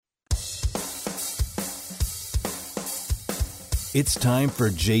It's time for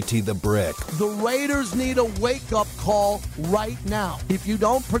JT the Brick. The Raiders need a wake-up call right now. If you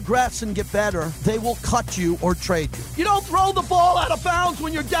don't progress and get better, they will cut you or trade you. You don't throw the ball out of bounds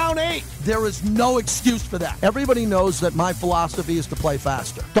when you're down 8. There is no excuse for that. Everybody knows that my philosophy is to play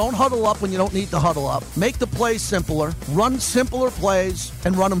faster. Don't huddle up when you don't need to huddle up. Make the plays simpler. Run simpler plays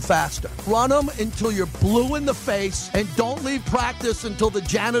and run them faster. Run them until you're blue in the face, and don't leave practice until the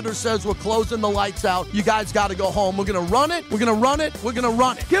janitor says we're closing the lights out. You guys got to go home. We're going to run it. We're going to run it. We're going to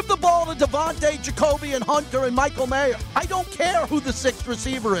run it. Give the ball to Devontae, Jacoby, and Hunter, and Michael Mayer. I don't care who the 6th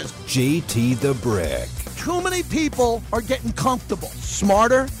receiver is. JT the Brick. Too many people are getting comfortable.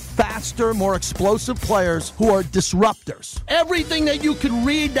 Smarter, faster, more explosive players who are disruptors. Everything that you could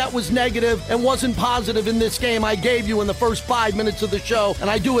read that was negative and wasn't positive in this game, I gave you in the first 5 minutes of the show, and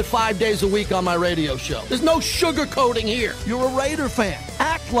I do it 5 days a week on my radio show. There's no sugarcoating here. You're a Raider fan.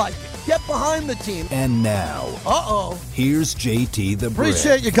 Act like it. Get behind the team. And now, here's JT the Brick.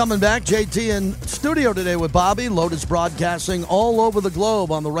 Appreciate you coming back. JT in studio today with Bobby. Lotus Broadcasting all over the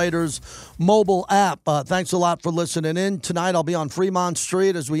globe on the Raiders mobile app. Thanks a lot for listening in. Tonight I'll be on Fremont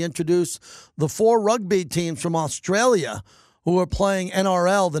Street as we introduce the 4 rugby teams from Australia who are playing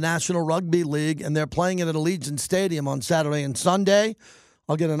NRL, the National Rugby League, and they're playing it at Allegiant Stadium on Saturday and Sunday.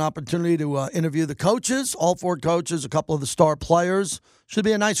 I'll get an opportunity to interview the coaches, all 4 coaches, a couple of the star players. Should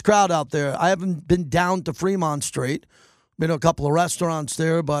be a nice crowd out there. I haven't been down to Fremont Street. Been to a couple of restaurants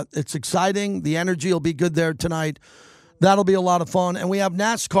there, but it's exciting. The energy will be good there tonight. That'll be a lot of fun. And we have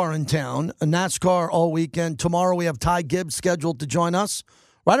NASCAR in town, a NASCAR all weekend. Tomorrow we have Ty Gibbs scheduled to join us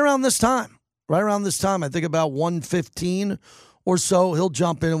right around this time. Right around this time, I think about 1:15 or so. He'll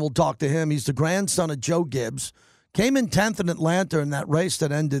jump in and we'll talk to him. He's the grandson of Joe Gibbs. Came in 10th in Atlanta in that race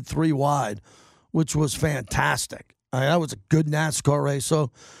that ended 3 wide, which was fantastic. That was a good NASCAR race. So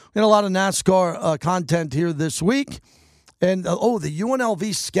we had a lot of NASCAR content here this week. And, the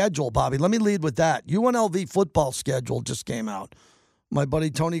UNLV schedule, Bobby. Let me lead with that. UNLV football schedule just came out. My buddy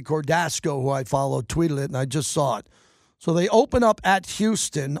Tony Cordasco, who I follow, tweeted it, and I just saw it. So they open up at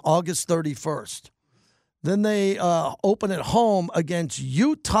Houston August 31st. Then they open at home against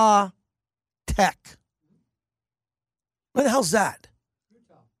Utah Tech. What the hell's that?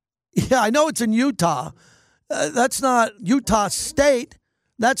 Utah. Yeah, I know it's in Utah. That's not Utah State.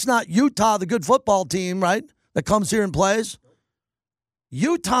 That's not Utah, the good football team, right, that comes here and plays.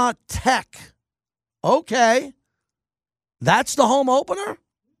 Utah Tech. Okay. That's the home opener?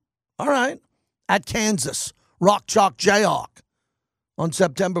 All right. At Kansas. Rock Chalk Jayhawk on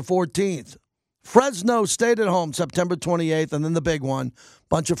September 14th. Fresno State at home September 28th, and then the big one.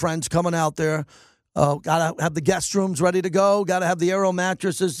 Bunch of friends coming out there. Got to have the guest rooms ready to go. Got to have the Aero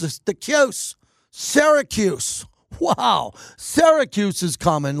mattresses. The Cuse. Syracuse. Wow. Syracuse is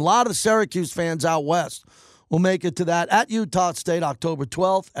coming. A lot of Syracuse fans out west will make it to that. At Utah State, October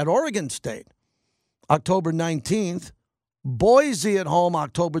 12th. At Oregon State, October 19th. Boise at home,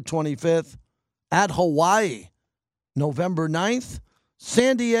 October 25th. At Hawaii, November 9th.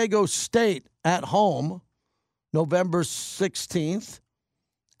 San Diego State at home, November 16th.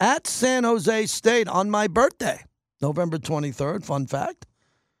 At San Jose State on my birthday, November 23rd, fun fact.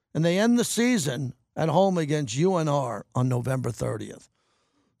 And they end the season at home against UNR on November 30th.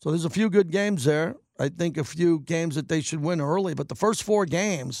 So there's a few good games there. I think a few games that they should win early. But the first 4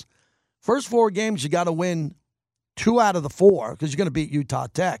 games, you got to win 2 out of the 4 because you're going to beat Utah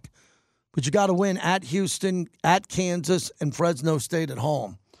Tech. But you got to win at Houston, at Kansas, and Fresno State at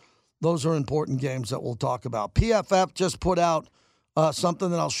home. Those are important games that we'll talk about. PFF just put out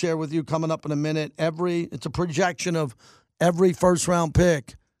something that I'll share with you coming up in a minute. It's a projection of every first-round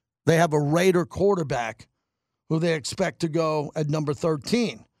pick. They have a Raider quarterback who they expect to go at number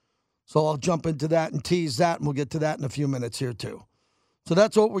 13. So I'll jump into that and tease that, and we'll get to that in a few minutes here too. So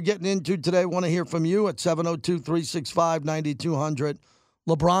that's what we're getting into today. Want to hear from you at 702-365-9200.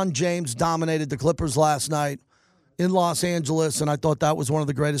 LeBron James dominated the Clippers last night in Los Angeles, and I thought that was one of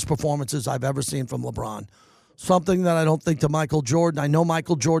the greatest performances I've ever seen from LeBron. Something that I don't think to Michael Jordan. I know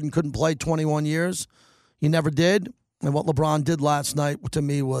Michael Jordan couldn't play 21 years. He never did. And what LeBron did last night, to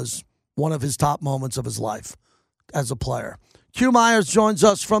me, was one of his top moments of his life as a player. Q Myers joins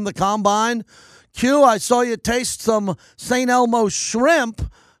us from the Combine. Q, I saw you taste some St. Elmo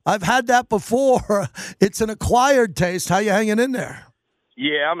shrimp. I've had that before. It's an acquired taste. How you hanging in there?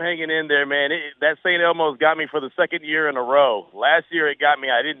 Yeah, I'm hanging in there, man. That St. Elmo's got me for the second year in a row. Last year it got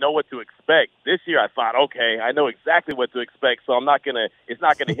me. I didn't know what to expect. This year I thought, okay, I know exactly what to expect, so it's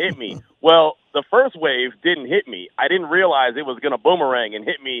not gonna hit me. Well, the first wave didn't hit me. I didn't realize it was gonna boomerang and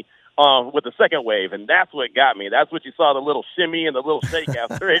hit me with the second wave, and that's what got me. That's what you saw, the little shimmy and the little shake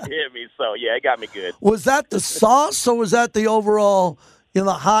after it hit me. So yeah, it got me good. Was that the sauce, or was that the overall? The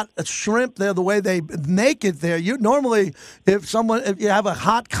hot shrimp there, the way they make it there. You normally, if you have a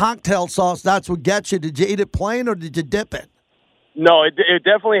hot cocktail sauce, that's what gets you. Did you eat it plain or did you dip it? No, it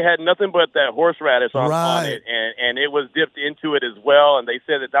definitely had nothing but that horseradish on it, and it was dipped into it as well. And they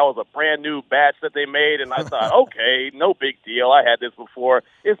said that was a brand new batch that they made, and I thought, okay, no big deal. I had this before.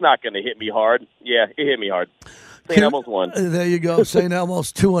 It's not going to hit me hard. Yeah, it hit me hard. St. Elmo's won. There you go. St.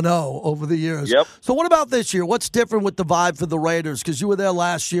 Elmo's 2-0 over the years. Yep. So what about this year? What's different with the vibe for the Raiders? Because you were there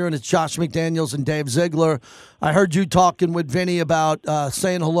last year, and it's Josh McDaniels and Dave Ziegler. I heard you talking with Vinny about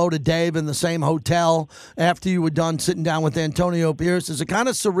saying hello to Dave in the same hotel after you were done sitting down with Antonio Pierce. Is it kind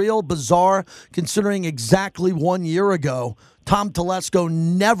of surreal, bizarre, considering exactly 1 year ago, Tom Telesco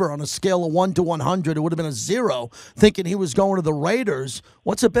never on a scale of 1 to 100, it would have been a 0, thinking he was going to the Raiders.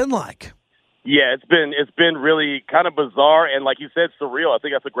 What's it been like? Yeah, it's been really kind of bizarre and, like you said, surreal. I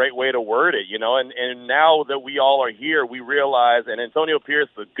think that's a great way to word it, And now that we all are here, we realize. And Antonio Pierce,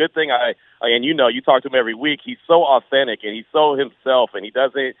 the good thing you talk to him every week. He's so authentic and he's so himself, and he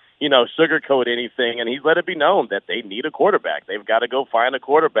doesn't sugarcoat anything. And he's let it be known that they need a quarterback. They've got to go find a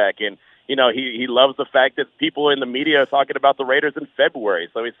quarterback. And he loves the fact that people in the media are talking about the Raiders in February.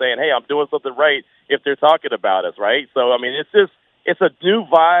 So he's saying, hey, I'm doing something right if they're talking about us, right? So I mean, it's a new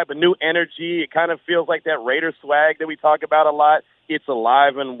vibe, a new energy. It kind of feels like that Raider swag that we talk about a lot. It's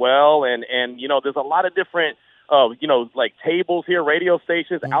alive and well, and there's a lot of different, like tables here, radio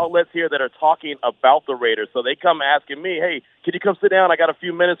stations, outlets here that are talking about the Raiders. So they come asking me, hey, can you come sit down? I got a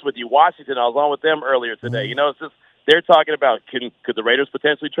few minutes with you. Washington, I was on with them earlier today. It's just they're talking about could the Raiders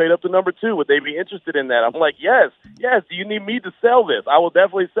potentially trade up to number 2? Would they be interested in that? I'm like, yes. Do you need me to sell this? I will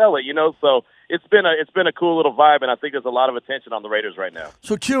definitely sell it. So it's been a cool little vibe, and I think there's a lot of attention on the Raiders right now.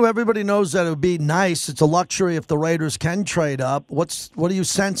 So Q, everybody knows that it would be nice. It's a luxury if the Raiders can trade up. What are you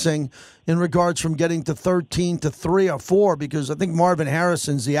sensing in regards from getting to 13 to 3 or 4? Because I think Marvin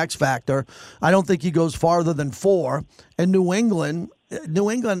Harrison's the X factor. I don't think he goes farther than 4. And New England,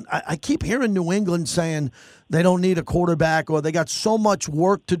 I keep hearing New England saying they don't need a quarterback, or they got so much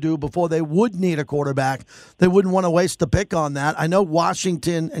work to do before they would need a quarterback. They wouldn't want to waste the pick on that. I know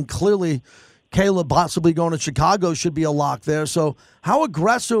Washington and clearly Caleb possibly going to Chicago should be a lock there. So how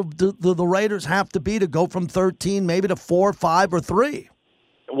aggressive do the Raiders have to be to go from 13 maybe to 4, 5, or 3?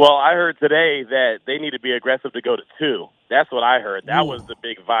 Well, I heard today that they need to be aggressive to go to 2. That's what I heard. That was the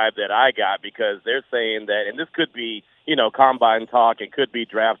big vibe that I got, because they're saying that, and this could be, combine talk, it could be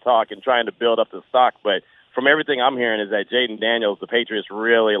draft talk and trying to build up the stock, but from everything I'm hearing is that Jaden Daniels, the Patriots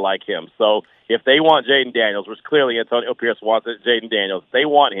really like him. So if they want Jaden Daniels, which clearly Antonio Pierce wants Jaden Daniels, if they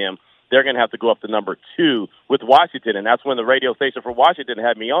want him, they're going to have to go up to number 2 with Washington. And that's when the radio station for Washington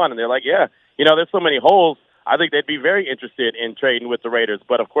had me on, and they're like, yeah, there's so many holes. I think they'd be very interested in trading with the Raiders.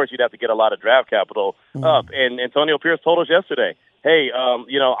 But, of course, you'd have to get a lot of draft capital up. And Antonio Pierce told us yesterday, hey,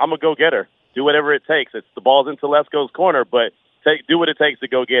 I'm a go-getter. Do whatever it takes. The ball's in Telesco's corner, but do what it takes to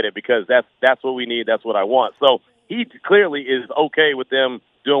go get it, because that's what we need. That's what I want. So he clearly is okay with them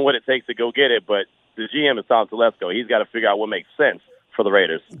doing what it takes to go get it, but the GM is Tom Telesco. He's got to figure out what makes sense for the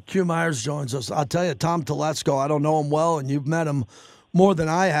Raiders. Q Myers joins us. I'll tell you, Tom Telesco, I don't know him well, and you've met him more than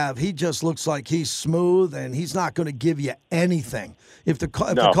I have. He just looks like he's smooth, and he's not going to give you anything. If the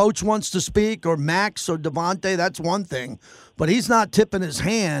coach wants to speak, or Max or Devontae, that's one thing, but he's not tipping his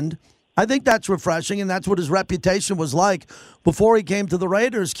hand. I think that's refreshing, and that's what his reputation was like before he came to the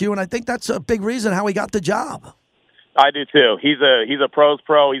Raiders, Q, and I think that's a big reason how he got the job. I do too. He's a pro's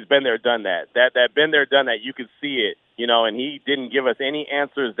pro. He's been there, done that. That been there, done that. You could see it, and he didn't give us any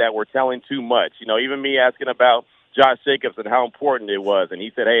answers that were telling too much. Even me asking about Josh Jacobs and how important it was, and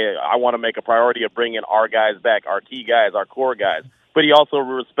he said, hey, I want to make a priority of bringing our guys back, our key guys, our core guys. But he also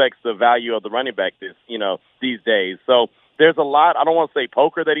respects the value of the running back these days. So there's a lot. I don't want to say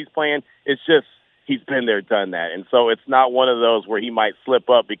poker that he's playing. It's just he's been there, done that. And so it's not one of those where he might slip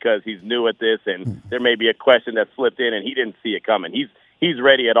up because he's new at this and there may be a question that slipped in and he didn't see it coming. He's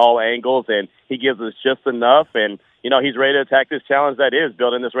ready at all angles, and he gives us just enough. And, he's ready to attack this challenge that is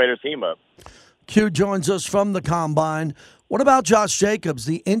building this Raiders team up. Q joins us from the Combine. What about Josh Jacobs,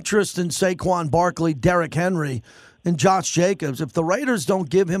 the interest in Saquon Barkley, Derrick Henry? in Josh Jacobs. If the Raiders don't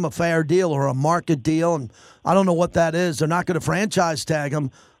give him a fair deal or a market deal, and I don't know what that is, they're not going to franchise tag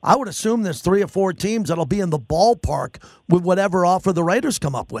him. I would assume there's 3 or 4 teams that'll be in the ballpark with whatever offer the Raiders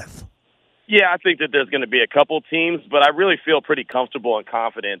come up with. Yeah, I think that there's going to be a couple teams, but I really feel pretty comfortable and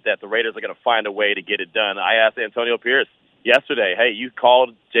confident that the Raiders are going to find a way to get it done. I asked Antonio Pierce yesterday, hey, you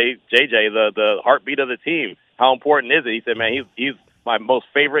called JJ the heartbeat of the team. How important is it? He said, man, he's my most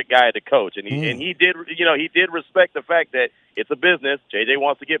favorite guy to coach. And he did, he did respect the fact that it's a business. JJ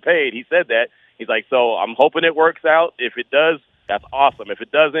wants to get paid. He said that. He's like, so I'm hoping it works out. If it does, that's awesome. If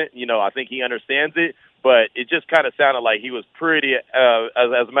it doesn't, I think he understands it. But it just kind of sounded like he was pretty,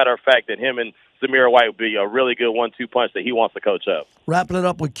 as a matter of fact, that him and Zamir White would be a really good 1-2 punch that he wants to coach up. Wrapping it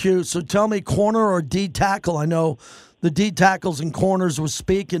up with Q. So tell me, corner or D tackle? I know the D tackles and corners was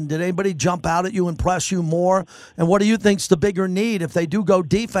speaking. Did anybody jump out at you, impress you more? And what do you think's the bigger need if they do go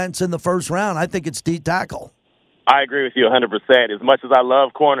defense in the first round? I think it's D tackle. I agree with you 100%. As much as I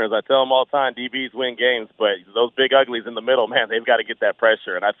love corners, I tell them all the time, DBs win games, but those big uglies in the middle, man, they've got to get that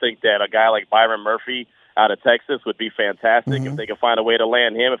pressure. And I think that a guy like Byron Murphy out of Texas would be fantastic if they can find a way to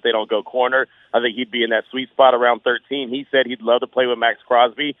land him. If they don't go corner, I think he'd be in that sweet spot around 13. He said he'd love to play with Max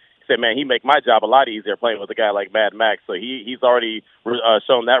Crosby. He said, man, he'd make my job a lot easier playing with a guy like Mad Max. So he's already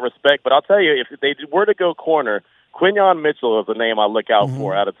shown that respect. But I'll tell you, if they were to go corner, Quinyon Mitchell is a name I look out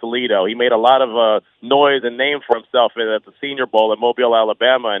for out of Toledo. He made a lot of noise and name for himself at the Senior Bowl in Mobile,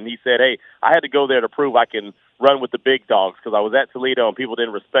 Alabama, and he said, hey, I had to go there to prove I can run with the big dogs because I was at Toledo and people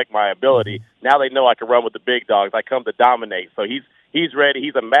didn't respect my ability. Now they know I can run with the big dogs. I come to dominate. So he's ready.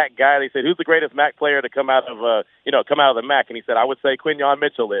 He's a MAC guy. They said, who's the greatest MAC player to come out of the MAC? And he said, I would say Quinyon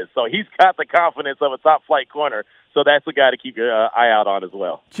Mitchell is. So he's got the confidence of a top-flight corner. So that's the guy to keep your eye out on as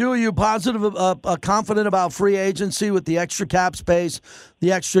well. Q, are you positive, confident about free agency with the extra cap space,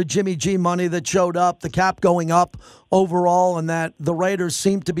 the extra Jimmy G money that showed up, the cap going up overall, and that the Raiders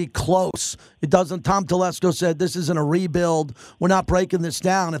seem to be close? It doesn't. Tom Telesco said this isn't a rebuild. We're not breaking this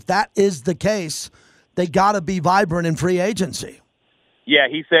down. If that is the case, they got to be vibrant in free agency. Yeah,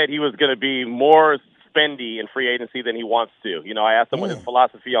 he said he was going to be more spendy in free agency than he wants to. I asked him what his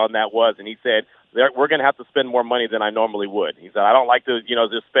philosophy on that was, and he said, we're going to have to spend more money than I normally would. He said, I don't like to,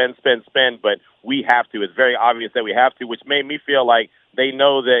 just spend, but we have to. It's very obvious that we have to, which made me feel like they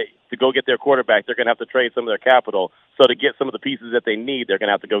know that to go get their quarterback, they're going to have to trade some of their capital. So to get some of the pieces that they need, they're going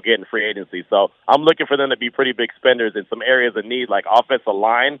to have to go get in free agency. So I'm looking for them to be pretty big spenders in some areas of need, like offensive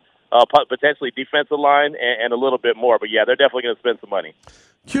line, potentially defensive line, and a little bit more. But, yeah, they're definitely going to spend some money.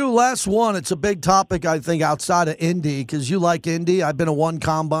 Q, last one. It's a big topic, I think, outside of Indy, because you like Indy. I've been to one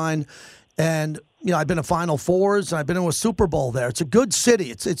combine, and I've been to Final Fours, and I've been to a Super Bowl there. It's a good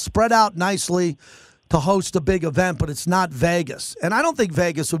city. It's spread out nicely to host a big event, but it's not Vegas. And I don't think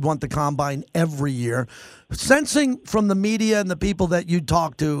Vegas would want the combine every year. Sensing from the media and the people that you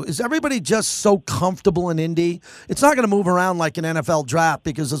talk to, is everybody just so comfortable in Indy? It's not going to move around like an NFL draft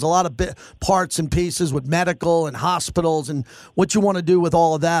because there's a lot of parts and pieces with medical and hospitals and what you want to do with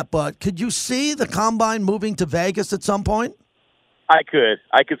all of that. But could you see the combine moving to Vegas at some point? I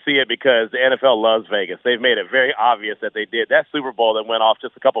could see it because the NFL loves Vegas. They've made it very obvious that they did. That Super Bowl that went off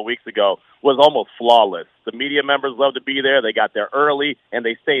just a couple of weeks ago was almost flawless. The media members love to be there. They got there early, and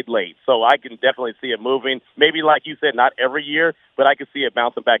they stayed late. So I can definitely see it moving. Maybe, like you said, not every year, but I can see it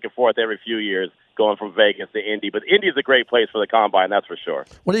bouncing back and forth every few years going from Vegas to Indy. But Indy is a great place for the combine, that's for sure.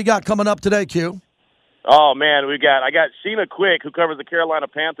 What do you got coming up today, Q? Oh, man, I got Sheena Quick, who covers the Carolina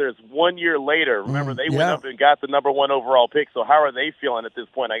Panthers 1 year later. Remember, they went up and got the number 1 overall pick, so how are they feeling at this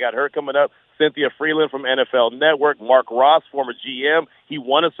point? I got her coming up. Cynthia Freeland from NFL Network. Mark Ross, former GM. He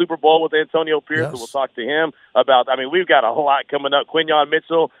won a Super Bowl with Antonio Pierce, so we'll talk to him about, we've got a lot coming up. Quinyon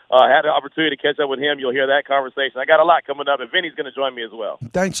Mitchell, had an opportunity to catch up with him. You'll hear that conversation. I got a lot coming up, and Vinny's going to join me as well.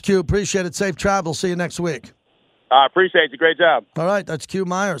 Thanks, Q. Appreciate it. Safe travel. See you next week. I appreciate you. Great job. All right, that's Q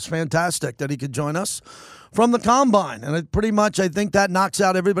Myers. Fantastic that he could join us from the Combine. And it pretty much, I think that knocks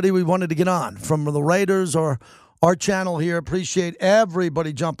out everybody we wanted to get on from the Raiders or our channel here. Appreciate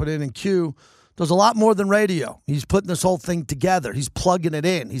everybody jumping in. And Q does a lot more than radio. He's putting this whole thing together. He's plugging it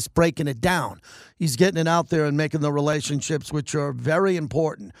in. He's breaking it down. He's getting it out there and making the relationships, which are very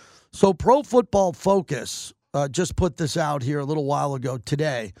important. So Pro Football Focus just put this out here a little while ago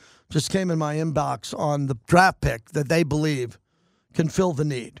today. Just came in my inbox on the draft pick that they believe can fill the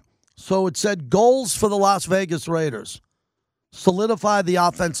need. So it said goals for the Las Vegas Raiders. Solidify the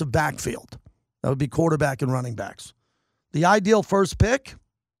offensive backfield. That would be quarterback and running backs. The ideal first pick,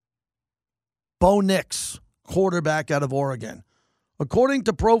 Bo Nix, quarterback out of Oregon. According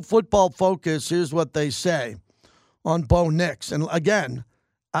to Pro Football Focus, here's what they say on Bo Nix. And again,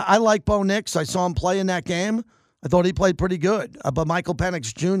 I like Bo Nix. I saw him play in that game. I thought he played pretty good. But Michael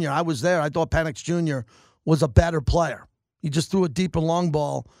Penix Jr., I was there. I thought Penix Jr. was a better player. He just threw a deeper long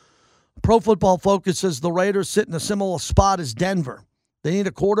ball. Pro Football Focus says the Raiders sit in a similar spot as Denver. They need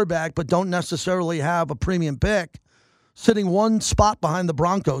a quarterback, but don't necessarily have a premium pick, sitting one spot behind the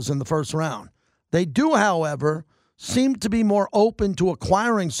Broncos in the first round. They do, however, seem to be more open to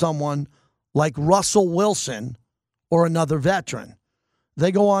acquiring someone like Russell Wilson or another veteran.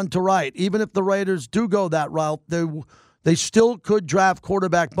 They go on to write, even if the Raiders do go that route, they still could draft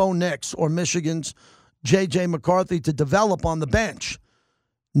quarterback Bo Nix or Michigan's J.J. McCarthy to develop on the bench.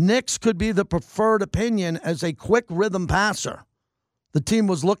 Nix could be the preferred opinion as a quick rhythm passer. The team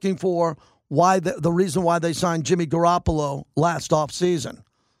was looking for the reason why they signed Jimmy Garoppolo last offseason.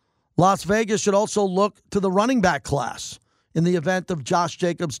 Las Vegas should also look to the running back class in the event of Josh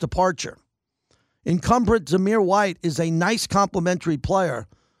Jacobs' departure. Incumbent Zamir White is a nice complementary player,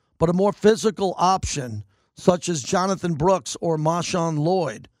 but a more physical option, such as Jonathan Brooks or Marshawn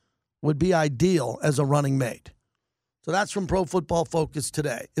Lloyd, would be ideal as a running mate. So that's from Pro Football Focus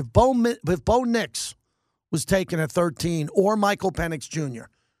today. If Bo Nix was taken at 13 or Michael Penix Jr.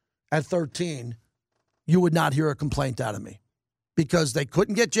 at 13, you would not hear a complaint out of me because they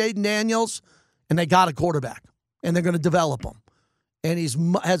couldn't get Jaden Daniels and they got a quarterback and they're going to develop him. And he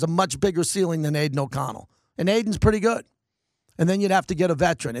has a much bigger ceiling than Aiden O'Connell. And Aiden's pretty good. And then you'd have to get a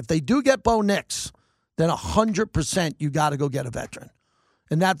veteran. If they do get Bo Nix, then 100% you got to go get a veteran.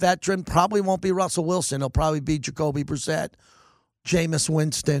 And that veteran probably won't be Russell Wilson. It'll probably be Jacoby Brissett, Jameis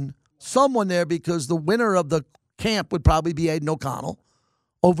Winston, someone there, because the winner of the camp would probably be Aiden O'Connell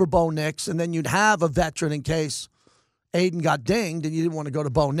over Bo Nix. And then you'd have a veteran in case Aiden got dinged and you didn't want to go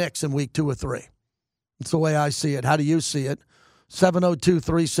to Bo Nix in week 2 or 3. That's the way I see it. How do you see it?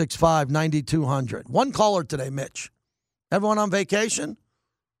 702-365-9200. One caller today, Mitch. Everyone on vacation?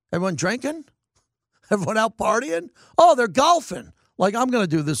 Everyone drinking? Everyone out partying? Oh, they're golfing. Like I'm going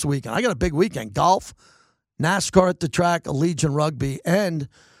to do this weekend. I got a big weekend. Golf, NASCAR at the track, Allegiant Rugby, and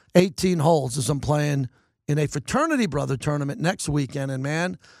 18 holes as I'm playing in a fraternity brother tournament next weekend. And,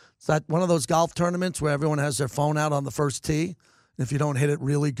 man, it's that one of those golf tournaments where everyone has their phone out on the first tee. And if you don't hit it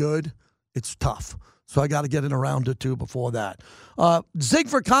really good, it's tough. So I got to get in a round or two before that. Zig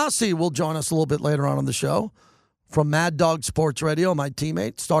FRACASSI will join us a little bit later on the show from Mad Dog Sports Radio. My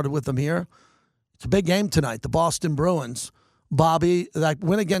teammate started with them here. It's a big game tonight, the Boston Bruins. Bobby, that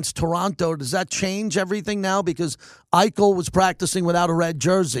win against Toronto, does that change everything now? Because Eichel was practicing without a red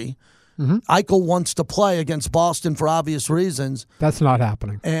jersey. Mm-hmm. Eichel wants to play against Boston for obvious reasons. That's not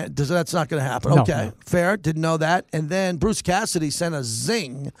happening. And that's not going to happen. No, okay, no. Fair. Didn't know that. And then Bruce Cassidy sent a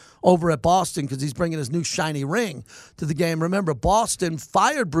zing over at Boston because he's bringing his new shiny ring to the game. Remember, Boston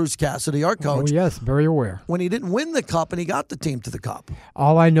fired Bruce Cassidy, our coach. Oh, yes, very aware. When he didn't win the cup and he got the team to the cup.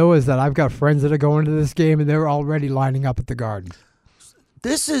 All I know is that I've got friends that are going to this game and they're already lining up at the Garden.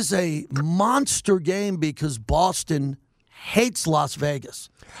 This is a monster game because Boston hates Las Vegas.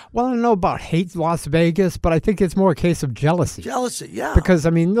 Well, I don't know about hate Las Vegas, but I think it's more a case of jealousy. Jealousy, yeah. Because, I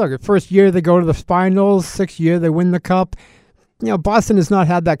mean, look, the first year they go to the finals, 6th year they win the cup. You know, Boston has not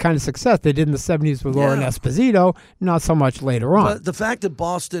had that kind of success. They did in the 70s with Lauren Esposito, not so much later on. But the fact that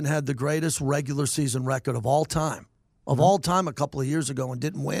Boston had the greatest regular season record of all time, a couple of years ago and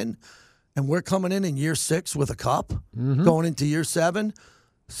didn't win, and we're coming in year 6 with a cup, going into year 7.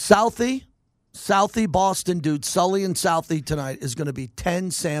 Southie Boston dude, Sully and Southie tonight is going to be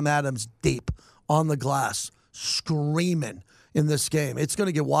 10 Sam Adams deep on the glass, screaming in this game. It's going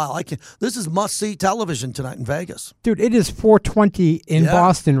to get wild. This is must-see television tonight in Vegas. Dude, it is 4:20 in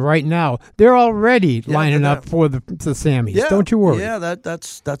Boston right now. They're already lining up for the Sammies. Yeah. Don't you worry. Yeah,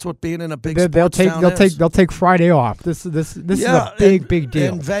 that's what being in a big they'll sports town is. They'll take Friday off. This is a big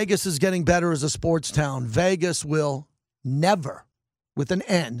deal. And Vegas is getting better as a sports town. Vegas will never, with an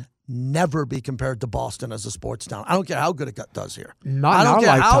N, never be compared to Boston as a sports town. I don't care how good it does here. I don't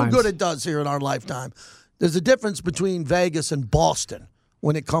care how good it does here in our lifetime. There's a difference between Vegas and Boston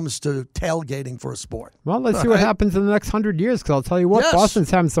when it comes to tailgating for a sport. Well, let's see what happens in the next 100 years, because I'll tell you what,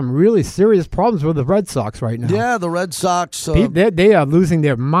 Boston's having some really serious problems with the Red Sox right now. Yeah, the Red Sox. They are losing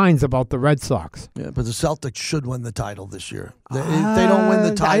their minds about the Red Sox. Yeah, but the Celtics should win the title this year. If they don't win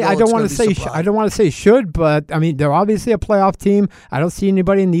the title, I don't want to say should, but I mean, they're obviously a playoff team. I don't see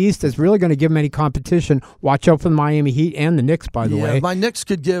anybody in the East that's really going to give them any competition. Watch out for the Miami Heat and the Knicks, by the way. My Knicks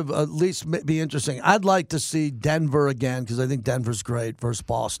could at least be interesting. I'd like to see Denver again because I think Denver's great versus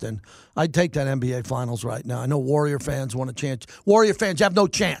Boston. I'd take that NBA Finals right now. I know Warrior fans want a chance. Warrior fans, you have no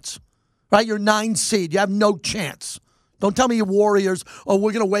chance. Right? You're 9 seed. You have no chance Don't tell me you Warriors, we're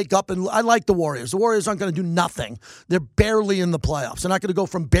going to wake up and I like the Warriors. The Warriors aren't going to do nothing. They're barely in the playoffs. They're not going to go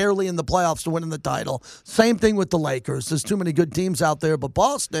from barely in the playoffs to winning the title. Same thing with the Lakers. There's too many good teams out there. But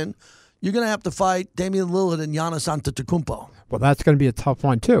Boston, you're going to have to fight Damian Lillard and Giannis Antetokounmpo. Well, that's going to be a tough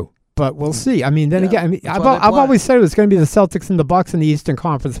one, too. But we'll see. I mean, then again, I've always said it was going to be the Celtics and the Bucks in the Eastern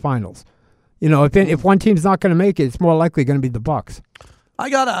Conference Finals. If one team's not going to make it, it's more likely going to be the Bucks. I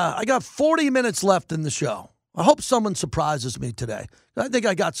got 40 minutes left in the show. I hope someone surprises me today. I think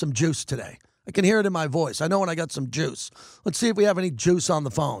I got some juice today. I can hear it in my voice. I know when I got some juice. Let's see if we have any juice on the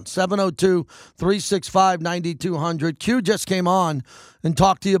phone. 702-365-9200. Q just came on and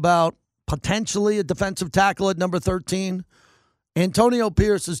talked to you about potentially a defensive tackle at number 13. Antonio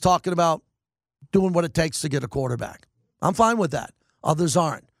Pierce is talking about doing what it takes to get a quarterback. I'm fine with that. Others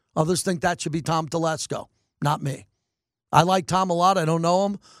aren't. Others think that should be Tom Telesco, not me. I like Tom a lot. I don't know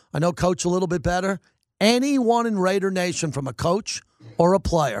him. I know Coach a little bit better. Anyone in Raider Nation, from a coach or a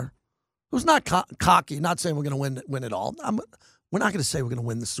player who's not cocky, not saying we're going to win it all. We're not going to say we're going to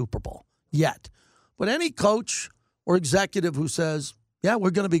win the Super Bowl yet. But any coach or executive who says, yeah, we're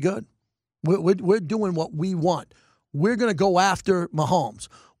going to be good. We're doing what we want. We're going to go after Mahomes.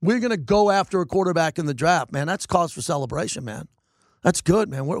 We're going to go after a quarterback in the draft. Man, that's cause for celebration, man. That's good,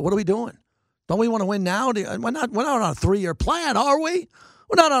 man. What are we doing? Don't we want to win now? We're not on a 3-year plan, are we?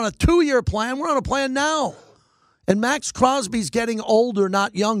 We're not on a 2-year plan. We're on a plan now. And Max Crosby's getting older,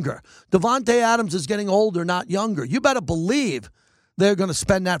 not younger. Davante Adams is getting older, not younger. You better believe they're going to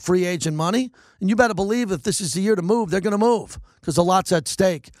spend that free agent money. And you better believe if this is the year to move, they're going to move because a lot's at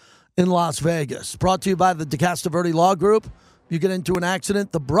stake in Las Vegas. Brought to you by the DeCastroverde Law Group. You get into an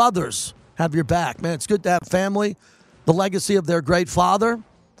accident, the brothers have your back. Man, it's good to have family, the legacy of their great father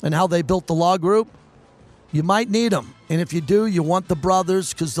and how they built the law group. You might need them. And if you do, you want the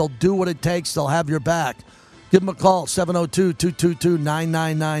brothers because they'll do what it takes. They'll have your back. Give them a call,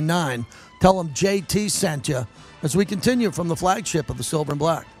 702-222-9999. Tell them JT sent you as we continue from the flagship of the Silver and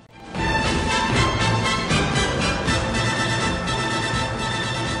Black.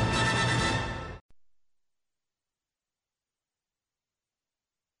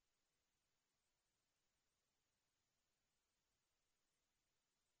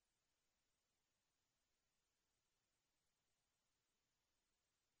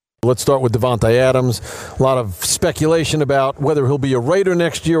 Let's start with Davante Adams. A lot of speculation about whether he'll be a Raider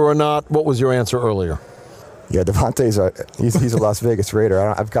next year or not. What was your answer earlier? Yeah, Davante's he's a Las Vegas Raider.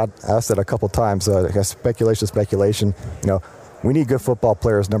 I've got asked that a couple times. Speculation. We need good football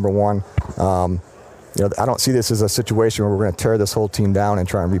players, number one. I don't see this as a situation where we're going to tear this whole team down and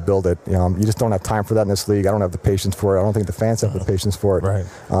try and rebuild it. You just don't have time for that in this league. I don't have the patience for it. I don't think the fans have the patience for it. Right.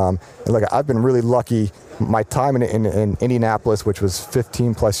 And look, I've been really lucky. My time in Indianapolis, which was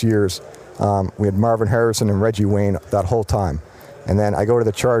 15-plus years, we had Marvin Harrison and Reggie Wayne that whole time. And then I go to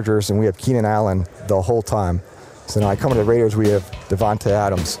the Chargers, and we have Keenan Allen the whole time. So now I come to the Raiders, we have Davante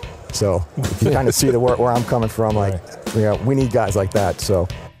Adams. So you kind of see where I'm coming from. We need guys like that. So.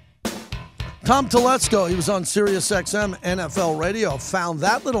 Tom Telesco, he was on SiriusXM NFL Radio, found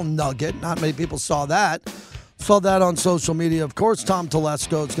that little nugget. Not many people saw that. Saw that on social media. Of course, Tom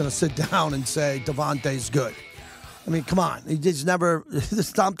Telesco is going to sit down and say Davante's good. I mean, come on. This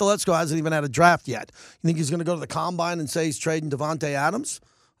Tom Telesco hasn't even had a draft yet. You think he's going to go to the Combine and say he's trading Davante Adams?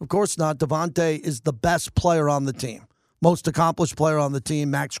 Of course not. Davante is the best player on the team. Most accomplished player on the team.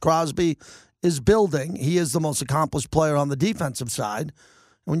 Max Crosby is building. He is the most accomplished player on the defensive side.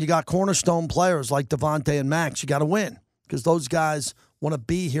 When you got cornerstone players like Davante and Max, you got to win because those guys want to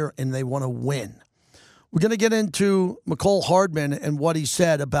be here and they want to win. We're going to get into Mecole Hardman and what he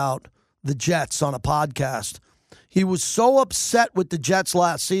said about the Jets on a podcast. He was so upset with the Jets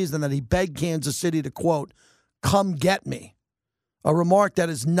last season that he begged Kansas City to, quote, come get me, a remark that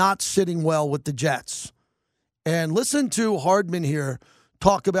is not sitting well with the Jets. And listen to Hardman here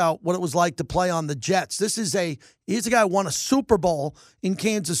talk about what it was like to play on the Jets. He's a guy who won a Super Bowl in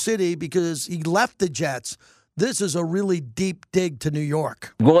Kansas City because he left the Jets. This is a really deep dig to New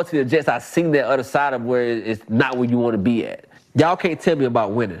York. Going to the Jets, I seen that other side of where it's not where you want to be at. Y'all can't tell me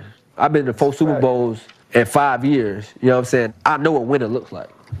about winning. I've been to 4 Super Bowls in 5 years. You know what I'm saying? I know what winning looks like.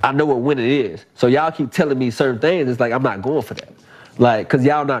 I know what winning is. So y'all keep telling me certain things. It's like I'm not going for that. Because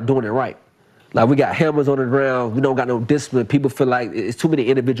y'all not doing it right. We got hammers on the ground. We don't got no discipline. People feel like it's too many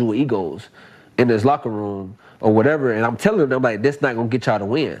individual egos in this locker room or whatever. And I'm telling them, that's not going to get y'all to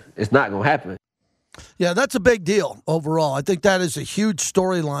win. It's not going to happen. Yeah, that's a big deal overall. I think that is a huge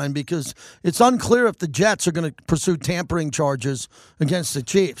storyline because it's unclear if the Jets are going to pursue tampering charges against the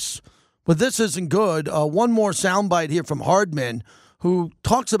Chiefs. But this isn't good. One more soundbite here from Hardman, who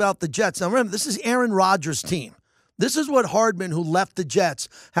talks about the Jets. Now, remember, this is Aaron Rodgers' team. This is what Hardman, who left the Jets,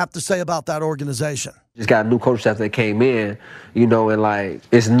 have to say about that organization. Just got a new coach staff that came in, and like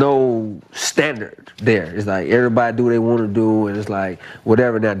it's no standard there. It's like everybody do what they want to do, and it's like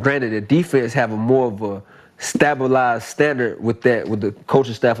whatever. Now, granted, the defense have a more of a stabilized standard with the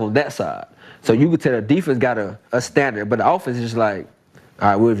coaching staff on that side. So you could tell the defense got a standard, but the offense is just like, all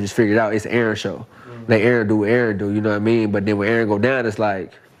right, we'll just figure it out. It's an Aaron show. Let Aaron do what Aaron do, you know what I mean? But then when Aaron go down, it's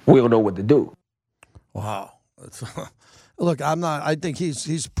like we don't know what to do. Wow. Look, I think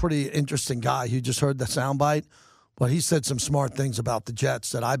he's a pretty interesting guy. You just heard the soundbite, but he said some smart things about the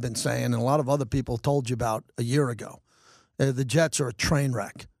Jets that I've been saying, and a lot of other people told you about a year ago. The Jets are a train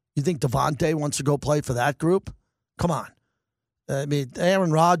wreck. You think Devontae wants to go play for that group? Come on. I mean,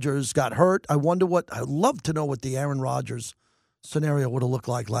 Aaron Rodgers got hurt. I'd love to know what the Aaron Rodgers scenario would have looked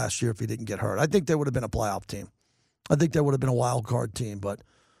like last year if he didn't get hurt. I think they would have been a playoff team. I think they would have been a wild card team, but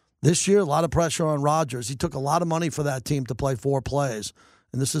this year, a lot of pressure on Rodgers. He took a lot of money for that team to play 4 plays,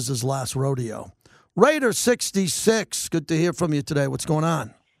 and this is his last rodeo. Raider 66, good to hear from you today. What's going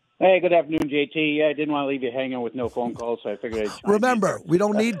on? Hey, good afternoon, JT. I didn't want to leave you hanging with no phone calls, so I figured I'd Remember, we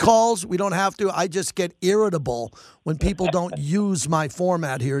don't need calls. We don't have to. I just get irritable when people don't use my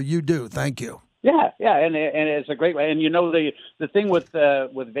format here. You do. Thank you. Yeah, and it's a great way. And the thing with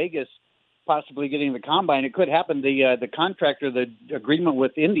Vegas possibly getting the combine, it could happen. The contractor, the agreement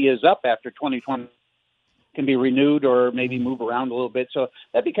with India is up after 2020, can be renewed or maybe move around a little bit. So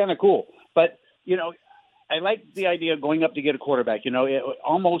that'd be kind of cool. But I like the idea of going up to get a quarterback.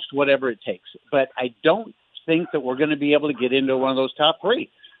 Almost whatever it takes. But I don't think that we're going to be able to get into one of those top 3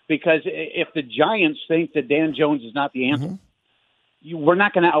 because if the Giants think that Dan Jones is not the answer. We're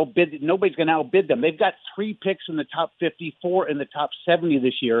not going to outbid. Nobody's going to outbid them. They've got 3 picks in the top 50, 4 in the top 70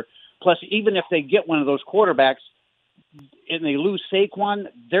 this year. Plus, even if they get one of those quarterbacks and they lose Saquon,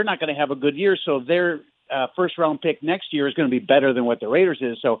 they're not going to have a good year. So their first-round pick next year is going to be better than what the Raiders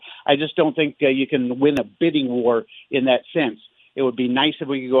is. So I just don't think you can win a bidding war in that sense. It would be nice if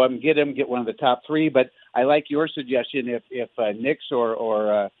we could go out and get one of the top 3. But I like your suggestion. If Nix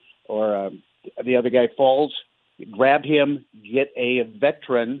or the other guy falls, grab him, get a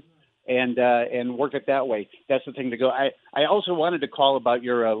veteran, and work it that way. That's the thing to go. I also wanted to call about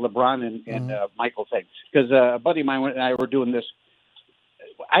your LeBron and Michael thing because a buddy of mine and I were doing this.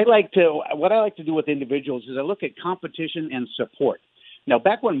 What I like to do with individuals is I look at competition and support. Now,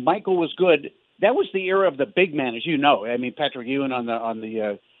 back when Michael was good, that was the era of the big man, as you know. I mean, Patrick Ewing on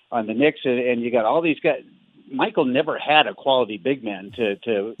the Knicks, and you got all these guys. Michael never had a quality big man to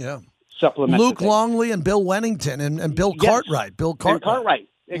supplement. Luke Longley and Bill Wennington and Bill Cartwright. Bill Cartwright. And Cartwright.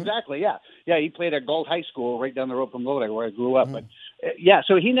 Exactly, yeah. Yeah, he played at Galt High School right down the road from Lodi where I grew up. But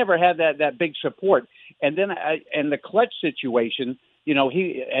so he never had that big support. And then and the clutch situation,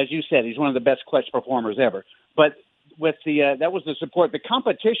 he, as you said, he's one of the best clutch performers ever. But with that was the support. The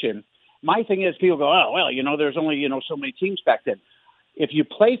competition, my thing is people go, oh, well, there's only, so many teams back then. If you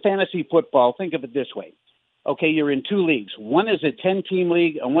play fantasy football, think of it this way. Okay, you're in 2 leagues. One is a 10-team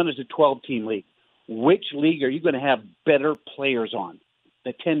league and one is a 12-team league. Which league are you going to have better players on?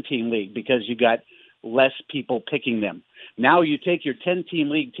 The 10-team league, because you got less people picking them. Now you take your 10-team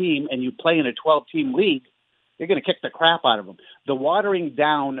league team and you play in a 12-team league, you're going to kick the crap out of them. The watering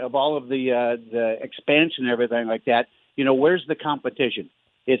down of all of the expansion and everything like that, where's the competition?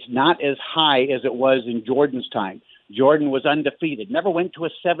 It's not as high as it was in Jordan's time. Jordan was undefeated, never went to a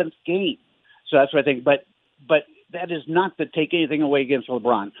 7th game. So that's what I think. But that is not to take anything away against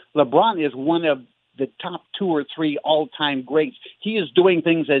LeBron. LeBron is one of the top 2 or 3 all-time greats. He is doing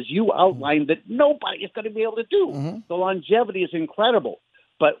things, as you outlined, that nobody is going to be able to do. The longevity is incredible.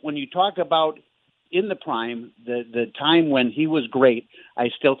 But when you talk about in the prime, the time when he was great, I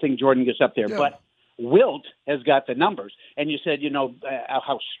still think Jordan gets up there. Yeah. But Wilt has got the numbers. And you said,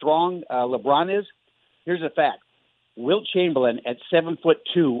 how strong LeBron is. Here's a fact. Wilt Chamberlain at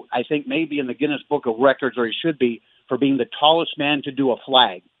 7'2", I think maybe in the Guinness Book of Records, or he should be, for being the tallest man to do a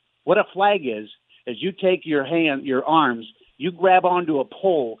flag. What a flag is you take your arms, you grab onto a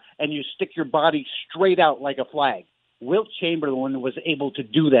pole, and you stick your body straight out like a flag. Wilt Chamberlain was able to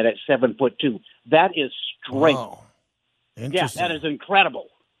do that at 7'2". That is strength. Wow. Yeah, that is incredible.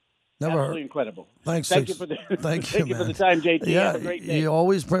 Absolutely incredible. Thank you for the thank you for the time, JT. Yeah, Have a great day. You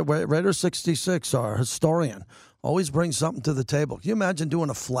always bring Raider 66, our historian, always brings something to the table. Can you imagine doing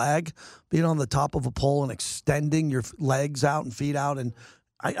a flag, being on the top of a pole and extending your legs out and feet out? And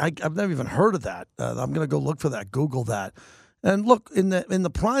I've never even heard of that. I'm going to go look for that. Google that. And look, in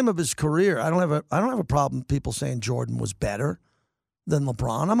the prime of his career, I don't have a problem people saying Jordan was better than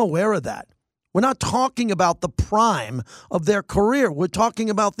LeBron. I'm aware of that. We're not talking about the prime of their career. We're talking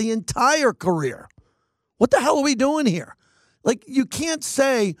about the entire career. What the hell are we doing here? Like, you can't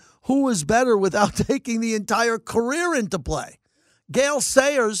say who is better without taking the entire career into play. Gale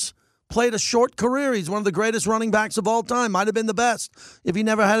Sayers played a short career. He's one of the greatest running backs of all time. Might have been the best if he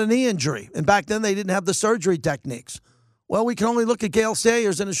never had a knee injury. And back then, they didn't have the surgery techniques. Well, we can only look at Gale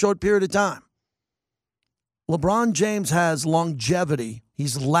Sayers in a short period of time. LeBron James has longevity.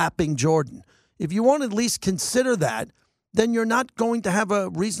 He's lapping Jordan. If you won't at least consider that, then you're not going to have a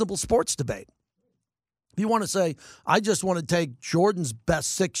reasonable sports debate. If you want to say, I just want to take Jordan's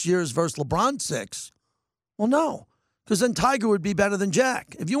best 6 years versus LeBron's 6, well, no, because then Tiger would be better than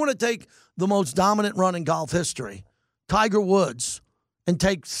Jack. If you want to take the most dominant run in golf history, Tiger Woods, and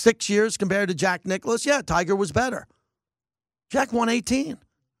take 6 years compared to Jack Nicklaus, yeah, Tiger was better. Jack won 18.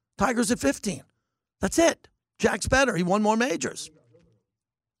 Tiger's at 15. That's it. Jack's better. He won more majors.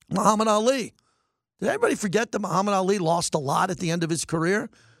 Muhammad Ali. Did everybody forget that Muhammad Ali lost a lot at the end of his career?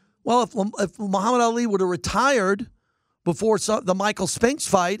 Well, if Muhammad Ali would have retired before the Michael Spinks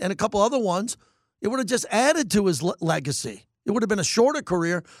fight and a couple other ones, it would have just added to his legacy. It would have been a shorter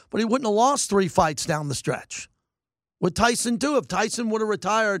career, but he wouldn't have lost 3 fights down the stretch. With Tyson, too, if Tyson would have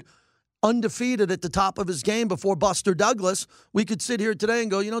retired undefeated at the top of his game before Buster Douglas, we could sit here today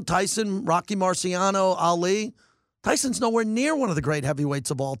and go, Tyson, Rocky Marciano, Ali. Tyson's nowhere near one of the great heavyweights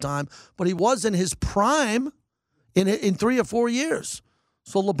of all time, but he was in his prime in 3 or 4 years.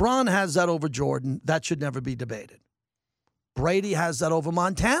 So LeBron has that over Jordan. That should never be debated. Brady has that over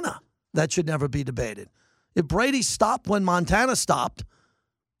Montana. That should never be debated. If Brady stopped when Montana stopped,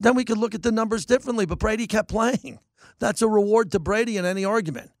 then we could look at the numbers differently, but Brady kept playing. That's a reward to Brady in any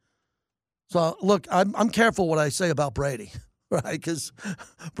argument. So, look, I'm careful what I say about Brady, right? Because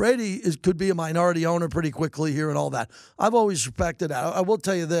Brady could be a minority owner pretty quickly here and all that. I've always respected that. I will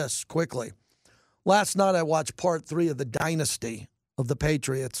tell you this quickly. Last night I watched part 3 of The Dynasty of the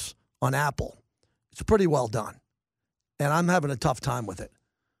Patriots on Apple. It's pretty well done. And I'm having a tough time with it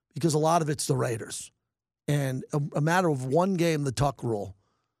because a lot of it's the Raiders. And a matter of one game, the Tuck rule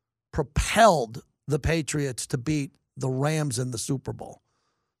propelled the Patriots to beat the Rams in the Super Bowl.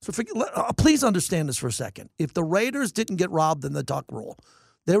 So please understand this for a second. If the Raiders didn't get robbed in the Tuck rule,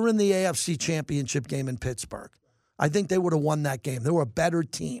 they were in the AFC Championship game in Pittsburgh. I think they would have won that game. They were a better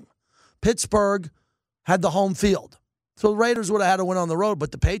team. Pittsburgh had the home field. So the Raiders would have had to win on the road,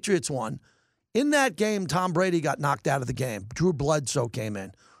 but the Patriots won. In that game, Tom Brady got knocked out of the game. Drew Bledsoe came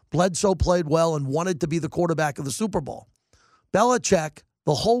in. Bledsoe played well and wanted to be the quarterback of the Super Bowl. Belichick,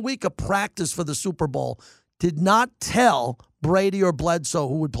 the whole week of practice for the Super Bowl, did not tell Brady or Bledsoe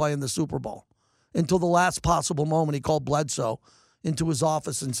who would play in the Super Bowl until the last possible moment. He called Bledsoe into his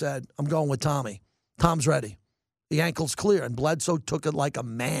office and said, I'm going with Tommy. Tom's ready. The ankle's clear. And Bledsoe took it like a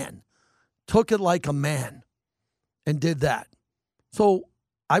man. And did that. So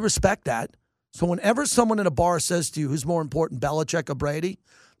I respect that. So whenever someone in a bar says to you, who's more important, Belichick or Brady,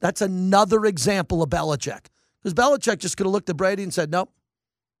 that's another example of Belichick. Because Belichick just could have looked at Brady and said, nope.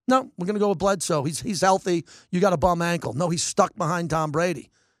 No, we're going to go with Bledsoe. He's healthy. You got a bum ankle. No, he's stuck behind Tom Brady.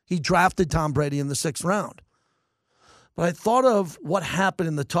 He drafted Tom Brady in the 6th round. But I thought of what happened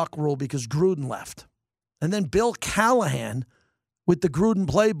in the Tuck rule because Gruden left. And then Bill Callahan, with the Gruden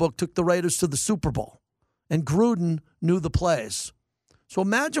playbook, took the Raiders to the Super Bowl. And Gruden knew the plays. So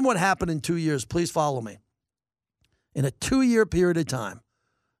imagine what happened in 2 years. Please follow me. In a 2-year period of time,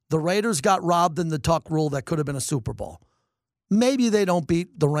 the Raiders got robbed in the Tuck rule that could have been a Super Bowl. Maybe they don't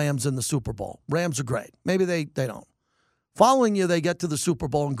beat the Rams in the Super Bowl. Rams are great. Maybe they don't. Following year, they get to the Super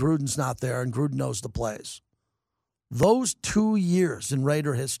Bowl, and Gruden's not there, and Gruden knows the plays. Those 2 years in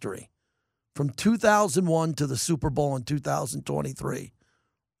Raider history, from 2001 to the Super Bowl in 2023,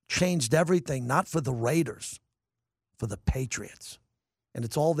 changed everything, not for the Raiders, for the Patriots. And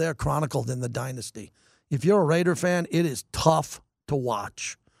it's all there chronicled in the Dynasty. If you're a Raider fan, it is tough to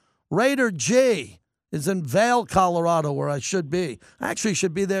watch. Raider G is in Vail, Colorado, where I should be. I actually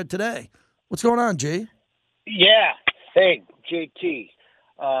should be there today. What's going on, G? Yeah. Hey, JT.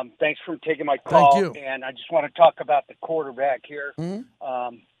 Thanks for taking my call. Thank you. And I just want to talk about the quarterback here.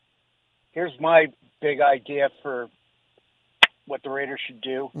 Mm-hmm. Here's my big idea for what the Raiders should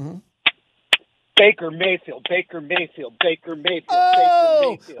do. Mm-hmm. Baker Mayfield.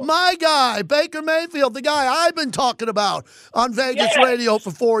 Oh, my guy, Baker Mayfield, the guy I've been talking about on Vegas radio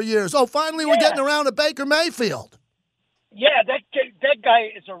for 4 years. Oh, finally we're getting around to Baker Mayfield. Yeah, that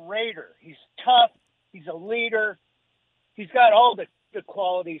guy is a Raider. He's tough. He's a leader. He's got all the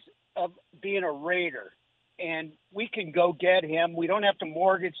qualities of being a Raider. And we can go get him. We don't have to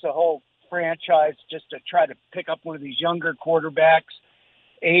mortgage the whole franchise just to try to pick up one of these younger quarterbacks.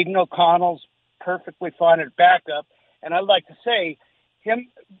 Aiden O'Connell's perfectly fine at backup. And I'd like to say him,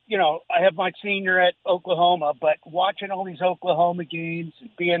 I have my senior at Oklahoma, but watching all these Oklahoma games and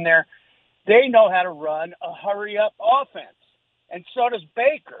being there, they know how to run a hurry-up offense. And so does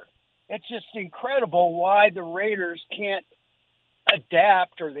Baker. It's just incredible why the Raiders can't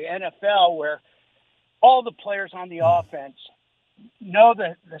adapt, or the NFL, where all the players on the offense know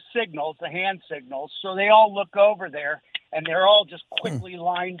the signals, the hand signals, so they all look over there, and they're all just quickly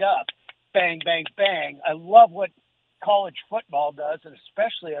lined up. Bang, bang, bang. I love what college football does, and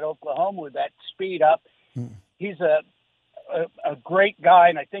especially at Oklahoma with that speed up. He's a great guy,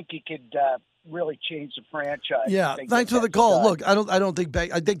 and I think he could really change the franchise. Yeah, thanks for the call. Look, I don't think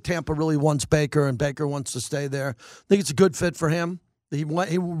I think Tampa really wants Baker, and Baker wants to stay there. I think it's a good fit for him. He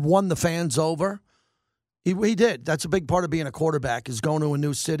won the fans over. He did. That's a big part of being a quarterback, is going to a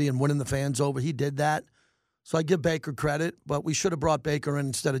new city and winning the fans over. He did that. So I give Baker credit, but we should have brought Baker in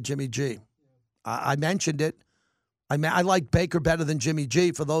instead of Jimmy G. I mentioned it. I like Baker better than Jimmy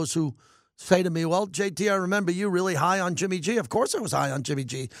G. For those who say to me, well, JT, I remember you really high on Jimmy G. Of course I was high on Jimmy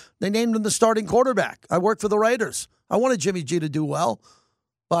G. They named him the starting quarterback. I worked for the Raiders. I wanted Jimmy G to do well,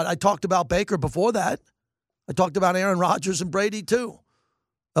 but I talked about Baker before that. I talked about Aaron Rodgers and Brady too.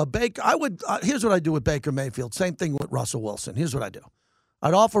 Baker, here's what I do with Baker Mayfield. Same thing with Russell Wilson. Here's what I do.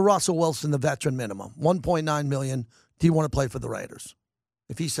 I'd offer Russell Wilson the veteran minimum, $1.9 million. Do you want to play for the Raiders?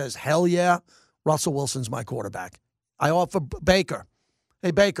 If he says, hell yeah, Russell Wilson's my quarterback. I offer Baker. Hey,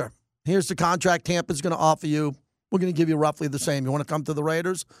 Baker, here's the contract Tampa's going to offer you. We're going to give you roughly the same. You want to come to the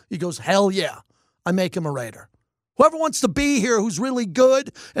Raiders? He goes, hell yeah. I make him a Raider. Whoever wants to be here who's really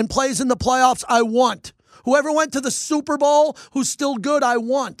good and plays in the playoffs, I want. Whoever went to the Super Bowl who's still good, I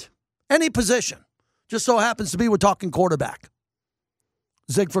want. Any position. Just so happens to be we're talking quarterback.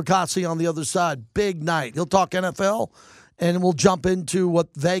 Zig FRACASSI on the other side. Big night. He'll talk NFL, and we'll jump into what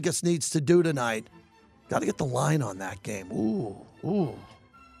Vegas needs to do tonight. Got to get the line on that game. Ooh.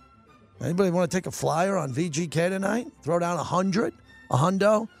 Anybody want to take a flyer on VGK tonight? Throw down a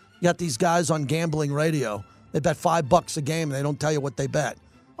hundo? You got these guys on gambling radio. They bet $5 a game, and they don't tell you what they bet.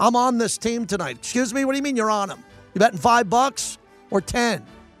 I'm on this team tonight. Excuse me? What do you mean you're on them? You betting $5 or 10?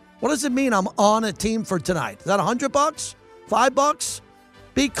 What does it mean I'm on a team for tonight? Is that $100? $5?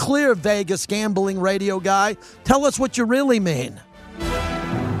 Be clear, Vegas gambling radio guy. Tell us what you really mean.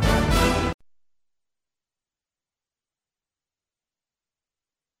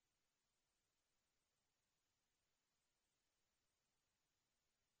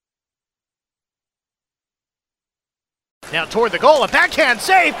 Now toward the goal, a backhand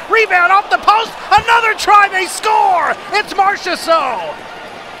save, rebound off the post, another try, they score! It's Marchessault!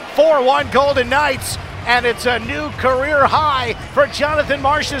 4-1 Golden Knights, and it's a new career high for Jonathan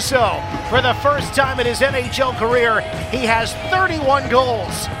Marchessault. For the first time in his NHL career, he has 31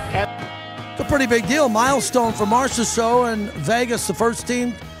 goals. It's a pretty big deal, milestone for Marchessault, and Vegas, the first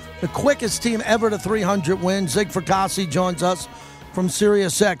team, the quickest team ever to 300 wins. Zig FRACASSI joins us from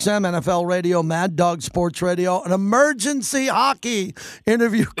SiriusXM, NFL Radio, Mad Dog Sports Radio, an emergency hockey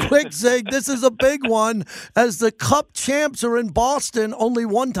interview. Quick, Zig, this is a big one as the Cup champs are in Boston only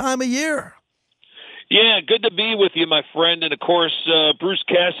one time a year. Yeah, good to be with you, my friend. And, of course, Bruce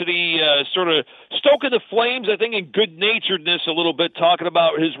Cassidy sort of stoking the flames, I think, in good-naturedness a little bit, talking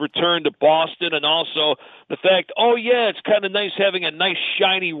about his return to Boston and also the fact, it's kind of nice having a nice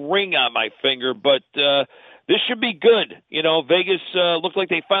shiny ring on my finger, but this should be good. Vegas looked like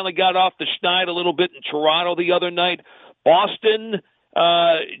they finally got off the schneid a little bit in Toronto the other night. Boston,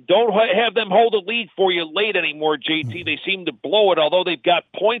 don't have them hold a lead for you late anymore, JT. They seem to blow it, although they've got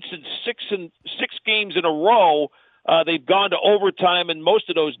points in six games in a row. They've gone to overtime in most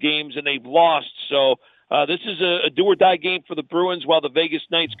of those games, and they've lost. So this is a do-or-die game for the Bruins while the Vegas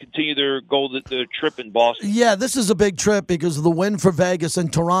Knights continue their trip in Boston. Yeah, this is a big trip because of the win for Vegas,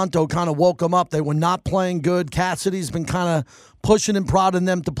 and Toronto kind of woke them up. They were not playing good. Cassidy's been kind of pushing and prodding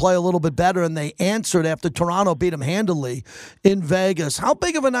them to play a little bit better, and they answered after Toronto beat them handily in Vegas. How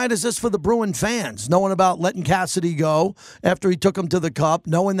big of a night is this for the Bruin fans, knowing about letting Cassidy go after he took them to the Cup,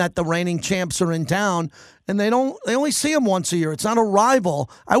 knowing that the reigning champs are in town, and they only see him once a year. It's not a rival.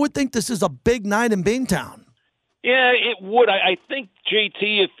 I would think this is a big night in Beantown. Yeah, it would. I think,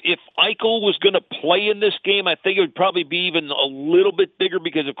 JT, if Eichel was going to play in this game, I think it would probably be even a little bit bigger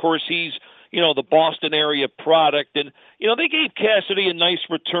because, of course, he's the Boston area product. And, they gave Cassidy a nice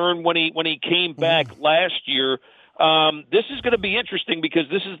return when he came back last year. This is going to be interesting because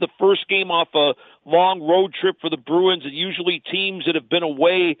this is the first game off a long road trip for the Bruins, and usually teams that have been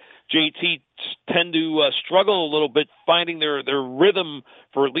away, JT, tend to struggle a little bit finding their rhythm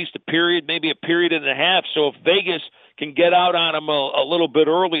for at least a period, maybe a period and a half. So if Vegas can get out on them a little bit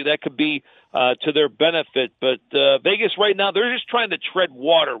early, that could be to their benefit. But Vegas right now, they're just trying to tread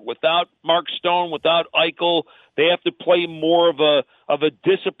water without Mark Stone, without Eichel. They have to play more of a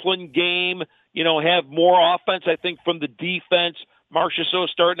disciplined game. Have more offense, I think, from the defense. Marchessault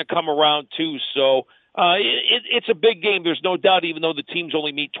starting to come around too. So it's a big game. There's no doubt, even though the teams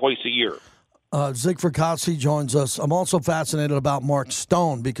only meet twice a year. Zig FRACASSI joins us. I'm also fascinated about Mark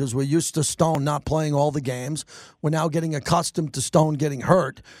Stone because we're used to Stone not playing all the games. We're now getting accustomed to Stone getting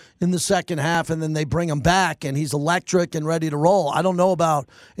hurt in the second half, and then they bring him back, and he's electric and ready to roll. I don't know about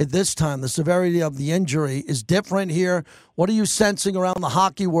it this time. The severity of the injury is different here. What are you sensing around the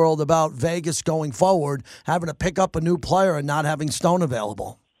hockey world about Vegas going forward, having to pick up a new player and not having Stone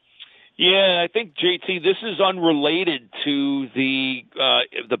available? Yeah, I think, JT, this is unrelated to the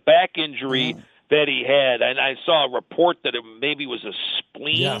back injury that he had. And I saw a report that it maybe was a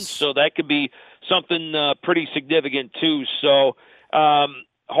spleen, so that could be something pretty significant too. So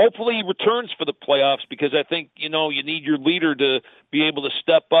hopefully he returns for the playoffs because I think, you need your leader to be able to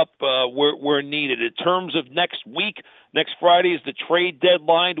step up where needed. In terms of next week, next Friday is the trade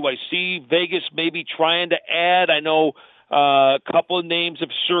deadline. Do I see Vegas maybe trying to add? I know a couple of names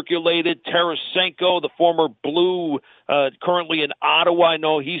have circulated. Tarasenko, the former Blue, currently in Ottawa. I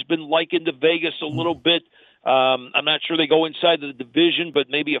know he's been likened to Vegas a little bit. I'm not sure they go inside the division, but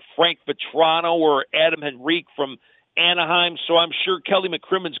maybe a Frank Vetrano or Adam Henrique from Anaheim. So I'm sure Kelly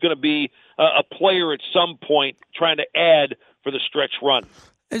McCrimmon's going to be a player at some point trying to add for the stretch run.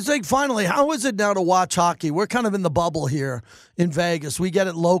 Hey, Zig, finally, how is it now to watch hockey? We're kind of in the bubble here in Vegas. We get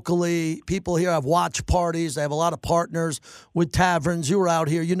it locally. People here have watch parties. They have a lot of partners with taverns. You were out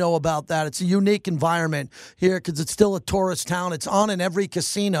here. You know about that. It's a unique environment here because it's still a tourist town. It's on in every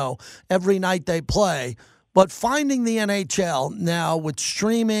casino every night they play. But finding the NHL now with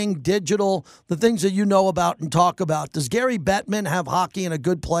streaming, digital, the things that you know about and talk about, does Gary Bettman have hockey in a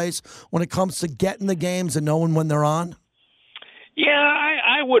good place when it comes to getting the games and knowing when they're on? Yeah,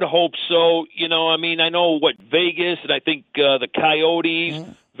 I would hope so. I know Vegas and I think the Coyotes,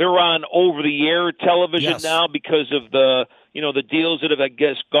 they're on over-the-air television now because of the deals that have, I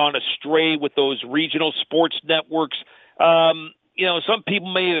guess, gone astray with those regional sports networks. Some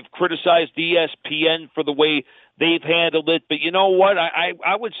people may have criticized ESPN for the way they've handled it, but you know what?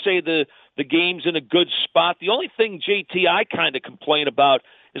 I would say the game's in a good spot. The only thing, JT, I kind of complain about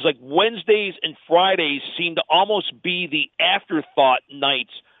is like Wednesdays and Fridays seem to almost be the afterthought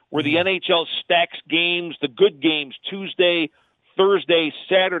nights where the NHL stacks games, the good games, Tuesday, Thursday,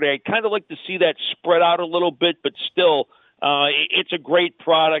 Saturday. I kind of like to see that spread out a little bit, but still, it's a great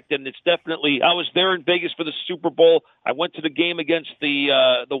product, and it's definitely. I was there in Vegas for the Super Bowl. I went to the game against the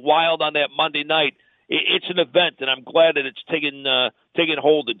Wild on that Monday night. It's an event, and I'm glad that it's taken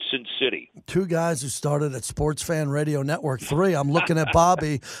hold in Sin City. Two guys who started at Sports Fan Radio Network 3. I'm looking at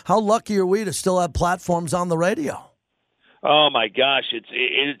Bobby. How lucky are we to still have platforms on the radio? Oh my gosh,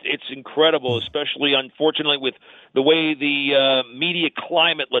 it's incredible, especially unfortunately with the way the media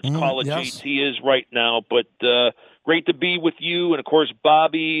climate, let's call it, JT, is right now. But great to be with you, and of course,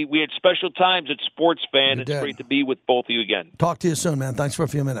 Bobby. We had special times at Sports Fan. It's great to be with both of you again. Talk to you soon, man. Thanks for a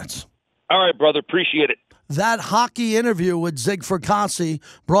few minutes. All right, brother. Appreciate it. That hockey interview with Zig FRACASSI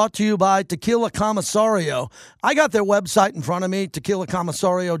brought to you by Tequila Commissario. I got their website in front of me,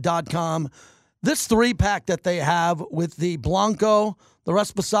 tequilacommissario.com. This 3-pack that they have with the Blanco, the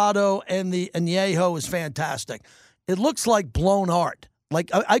Reposado, and the Añejo is fantastic. It looks like blown art.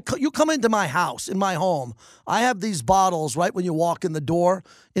 Like you come into my house, in my home, I have these bottles right when you walk in the door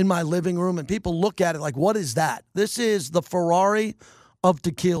in my living room, and people look at it like, what is that? This is the Ferrari of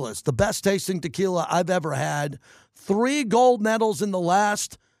tequilas, the best tasting tequila I've ever had. 3 gold medals in the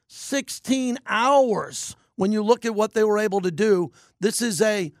last 16 hours. When you look at what they were able to do, this is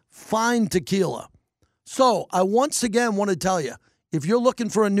a fine tequila. So I once again want to tell you, if you're looking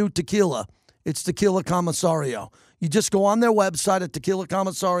for a new tequila, it's Tequila Commissario. You just go on their website at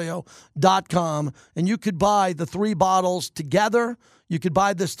tequilacommissario.com, and you could buy the 3 bottles together. You could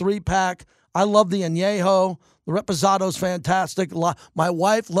buy this 3-pack. I love the Añejo. The Reposado's fantastic. My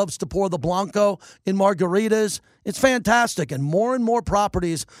wife loves to pour the Blanco in margaritas. It's fantastic. And more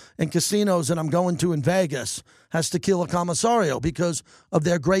properties and casinos that I'm going to in Vegas has Tequila Commissario because of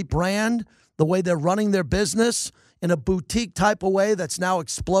their great brand, the way they're running their business in a boutique type of way that's now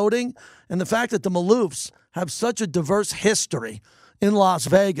exploding, and the fact that the Maloofs have such a diverse history in Las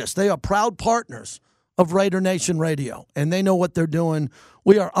Vegas. They are proud partners of Raider Nation Radio, and they know what they're doing.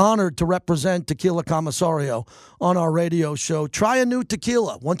 We are honored to represent Tequila Commissario on our radio show. Try a new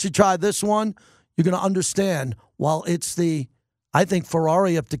tequila. Once you try this one, you're going to understand, while it's the, I think,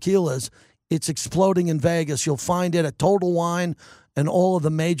 Ferrari of tequilas, It's exploding in Vegas. You'll find it at Total Wine and all of the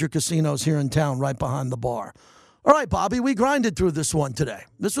major casinos here in town right behind the bar. All right, Bobby, we grinded through this one today.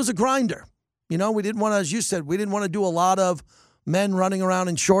 This was a grinder. We didn't want to, as you said, we didn't want to do a lot of men running around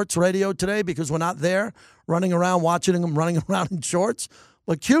in shorts radio today because we're not there running around watching them running around in shorts.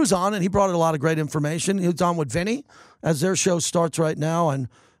 But Q's on, and he brought a lot of great information. He was on with Vinny as their show starts right now. And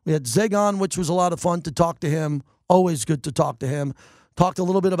we had Zig on, which was a lot of fun to talk to him. Always good to talk to him. Talked a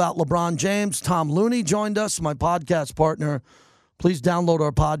little bit about LeBron James. Tom Looney joined us, my podcast partner. Please download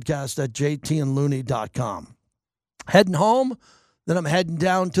our podcast at jtandlooney.com. Heading home, then I'm heading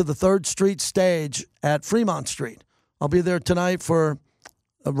down to the 3rd Street stage at Fremont Street. I'll be there tonight for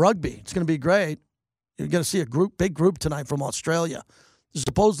a rugby. It's going to be great. You're going to see a big group tonight from Australia. There's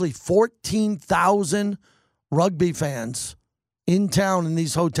supposedly 14,000 rugby fans in town in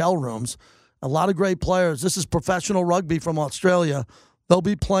these hotel rooms. A lot of great players. This is professional rugby from Australia. They'll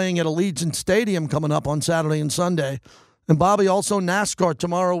be playing at Allegiant Stadium coming up on Saturday and Sunday. And, Bobby, also NASCAR.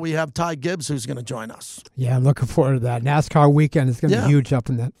 Tomorrow we have Ty Gibbs who's going to join us. Yeah, I'm looking forward to that. NASCAR weekend is going to be huge up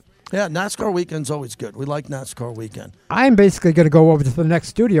in that. Yeah, NASCAR weekend's always good. We like NASCAR weekend. I'm basically going to go over to the next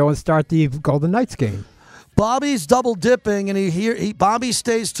studio and start the Golden Knights game. Bobby's double dipping, and Bobby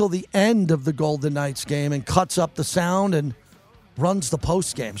stays till the end of the Golden Knights game and cuts up the sound and runs the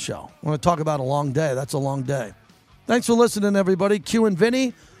post-game show. I want to talk about a long day. That's a long day. Thanks for listening, everybody. Q and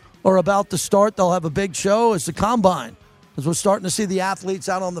Vinny are about to start. They'll have a big show. It's the Combine, as we're starting to see the athletes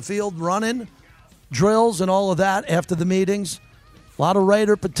out on the field running, drills, and all of that after the meetings. A lot of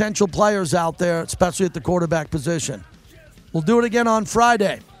Raider potential players out there, especially at the quarterback position. We'll do it again on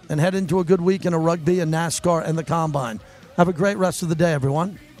Friday and head into a good weekend of rugby and NASCAR and the Combine. Have a great rest of the day,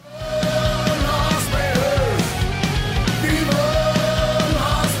 everyone.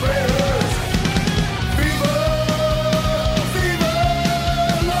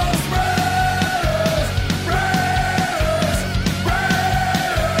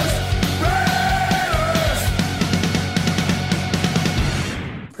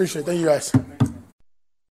 Appreciate it. Thank you, guys.